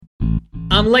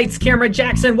I'm Lights Camera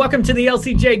Jackson. Welcome to the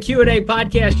LCJ Q&A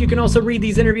podcast. You can also read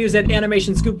these interviews at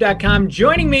animationscoop.com.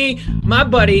 Joining me, my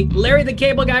buddy, Larry the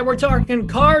Cable Guy. We're talking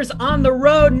Cars on the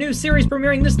Road, new series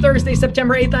premiering this Thursday,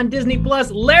 September 8th on Disney+.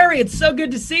 Larry, it's so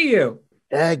good to see you.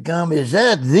 Dadgum, is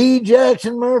that the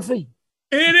Jackson Murphy?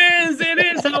 It is.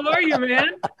 How are you, man?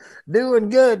 Doing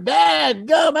good.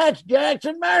 Dadgum, that's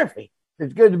Jackson Murphy.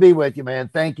 It's good to be with you, man.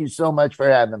 Thank you so much for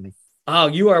having me. Oh,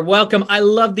 you are welcome. I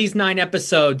love these 9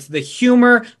 episodes, the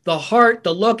humor, the heart,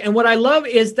 the look. And what I love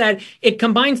is that it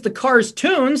combines the Cars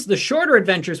tunes, the shorter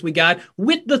adventures we got,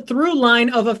 with the through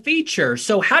line of a feature.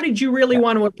 So how did you really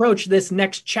want to approach this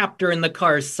next chapter in the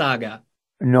Cars saga?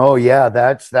 No, yeah,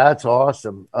 that's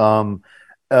awesome. And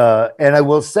I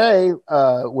will say,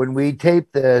 when we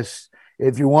tape this,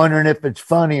 if you're wondering if it's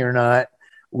funny or not,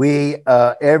 we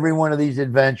every one of these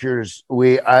adventures,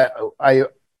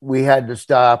 we had to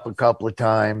stop a couple of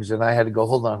times, and I had to go,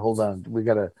 hold on.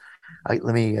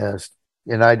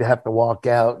 And I'd have to walk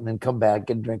out and then come back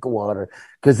and drink of water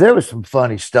because there was some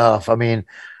funny stuff. I mean,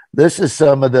 these are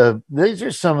some of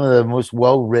the most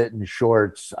well-written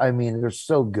shorts. I mean, they're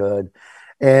so good.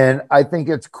 And I think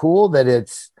it's cool that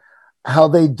it's how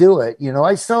they do it. You know,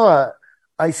 I saw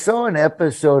an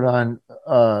episode on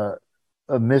a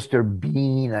Mr.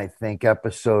 Bean, I think,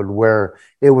 episode where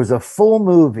it was a full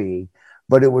movie,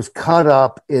 but it was cut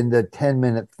up into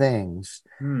 10-minute things,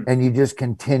 and you just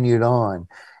continued on.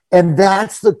 And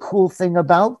that's the cool thing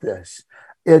about this.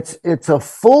 It's a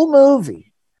full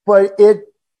movie, but it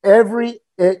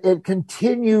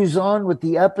continues on with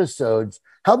the episodes.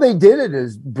 How they did it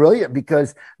is brilliant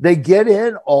because they get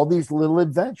in all these little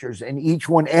adventures, and each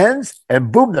one ends, and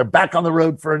boom, they're back on the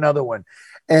road for another one.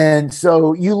 And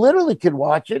so you literally could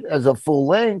watch it as a full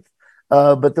length.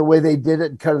 But the way they did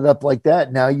it and cut it up like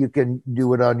that, now you can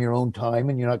do it on your own time,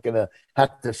 and you're not going to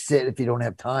have to sit if you don't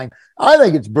have time. I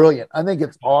think it's brilliant. I think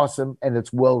it's awesome, and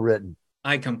it's well written.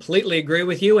 I completely agree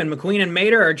with you. And McQueen and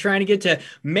Mater are trying to get to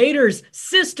Mater's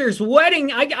sister's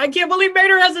wedding. I can't believe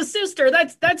Mater has a sister.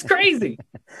 That's crazy.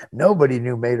 Nobody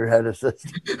knew Mater had a sister.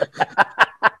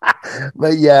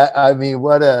 But yeah, I mean,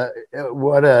 what a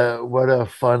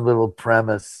fun little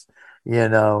premise, you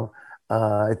know.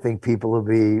 I think people will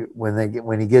be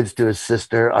when he gets to his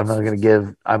sister. I'm not going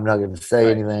to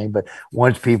say anything, but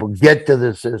once people get to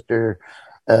the sister,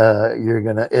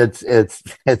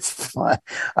 it's fun.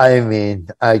 I mean,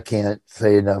 I can't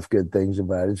say enough good things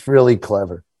about it. It's really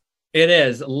clever. It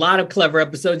is a lot of clever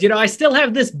episodes. You know, I still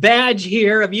have this badge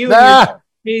here of you.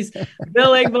 He's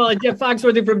Bill Engvall and Jeff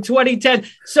Foxworthy from 2010.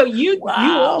 So you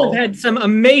all have had some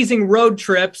amazing road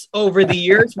trips over the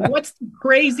years. What's the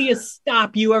craziest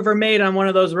stop you ever made on one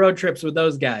of those road trips with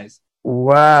those guys?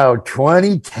 Wow,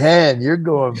 2010. You're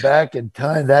going back in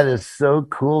time. That is so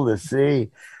cool to see.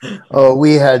 Oh,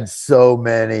 we had so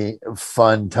many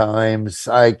fun times.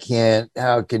 How can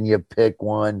you pick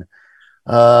one?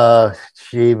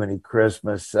 Many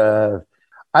Christmas.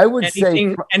 I would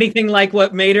say anything like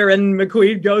what Mater and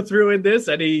McQueen go through in this?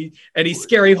 Any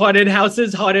scary haunted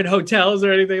houses, haunted hotels,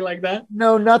 or anything like that?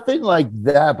 No, nothing like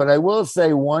that. But I will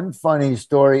say one funny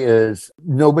story is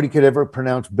nobody could ever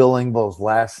pronounce Bill Engvall's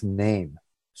last name.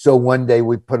 So one day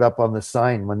we put up on the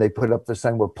sign, when they put up the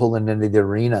sign, we're pulling into the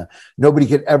arena. Nobody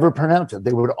could ever pronounce it.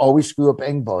 They would always screw up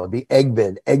Engvall. It'd be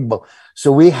Eggball.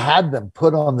 So we had them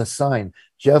put on the sign,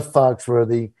 Jeff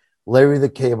Foxworthy, Larry the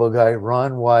Cable Guy,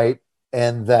 Ron White,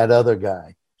 and that other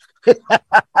guy.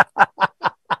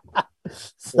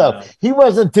 So he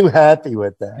wasn't too happy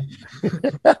with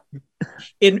that.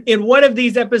 In one of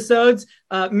these episodes,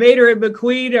 Mater and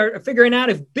McQueen are figuring out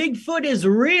if Bigfoot is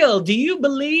real. Do you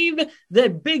believe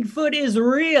that Bigfoot is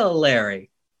real, Larry?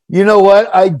 You know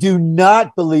what? I do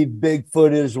not believe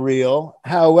Bigfoot is real.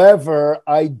 However,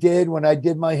 when I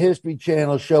did my History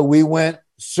Channel show, we went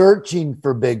searching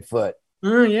for Bigfoot.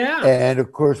 Yeah. And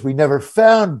of course, we never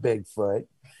found Bigfoot.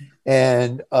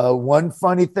 And one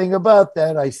funny thing about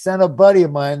that, I sent a buddy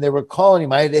of mine, they were calling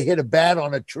him. I had to hit a bat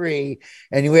on a tree,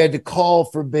 and we had to call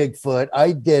for Bigfoot.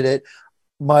 I did it.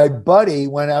 My buddy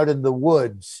went out in the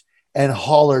woods and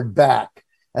hollered back,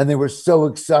 and they were so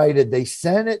excited. They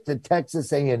sent it to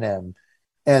Texas A&M,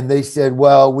 and they said,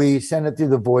 well, we sent it through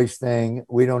the voice thing.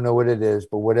 We don't know what it is,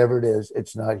 but whatever it is,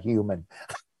 it's not human.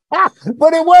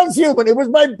 But it was human. It was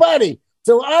my buddy.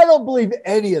 So I don't believe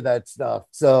any of that stuff.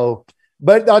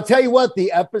 But I'll tell you what,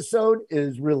 the episode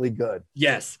is really good.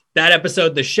 Yes, that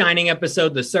episode, the Shining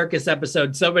episode, the circus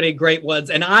episode, so many great ones.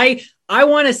 And I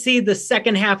want to see the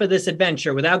second half of this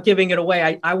adventure without giving it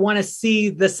away. I want to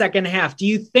see the second half. Do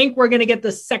you think we're going to get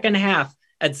the second half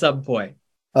at some point?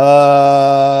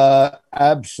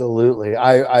 Absolutely.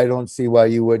 I don't see why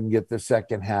you wouldn't get the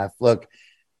second half. Look,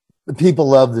 People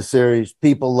love the series.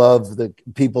 People love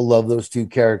those two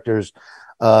characters.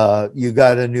 You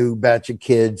got a new batch of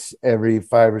kids every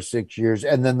 5 or 6 years,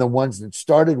 and then the ones that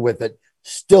started with it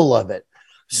still love it.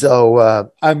 So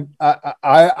I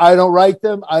don't write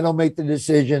them, I don't make the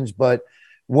decisions, but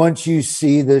once you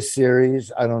see this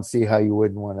series, I don't see how you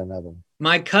wouldn't want another.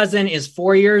 My cousin is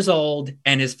 4 years old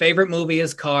and his favorite movie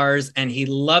is Cars, and he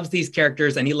loves these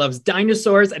characters and he loves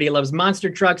dinosaurs and he loves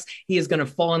monster trucks. He is going to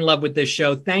fall in love with this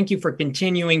show. Thank you for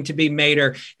continuing to be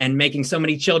Mater and making so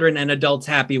many children and adults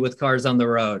happy with Cars on the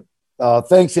Road.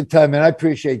 Thanks a ton, man. I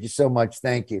appreciate you so much.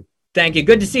 Thank you. Thank you.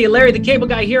 Good to see you, Larry the Cable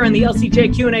Guy, here on the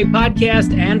LCJ Q&A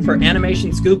podcast and for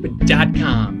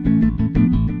AnimationScoop.com.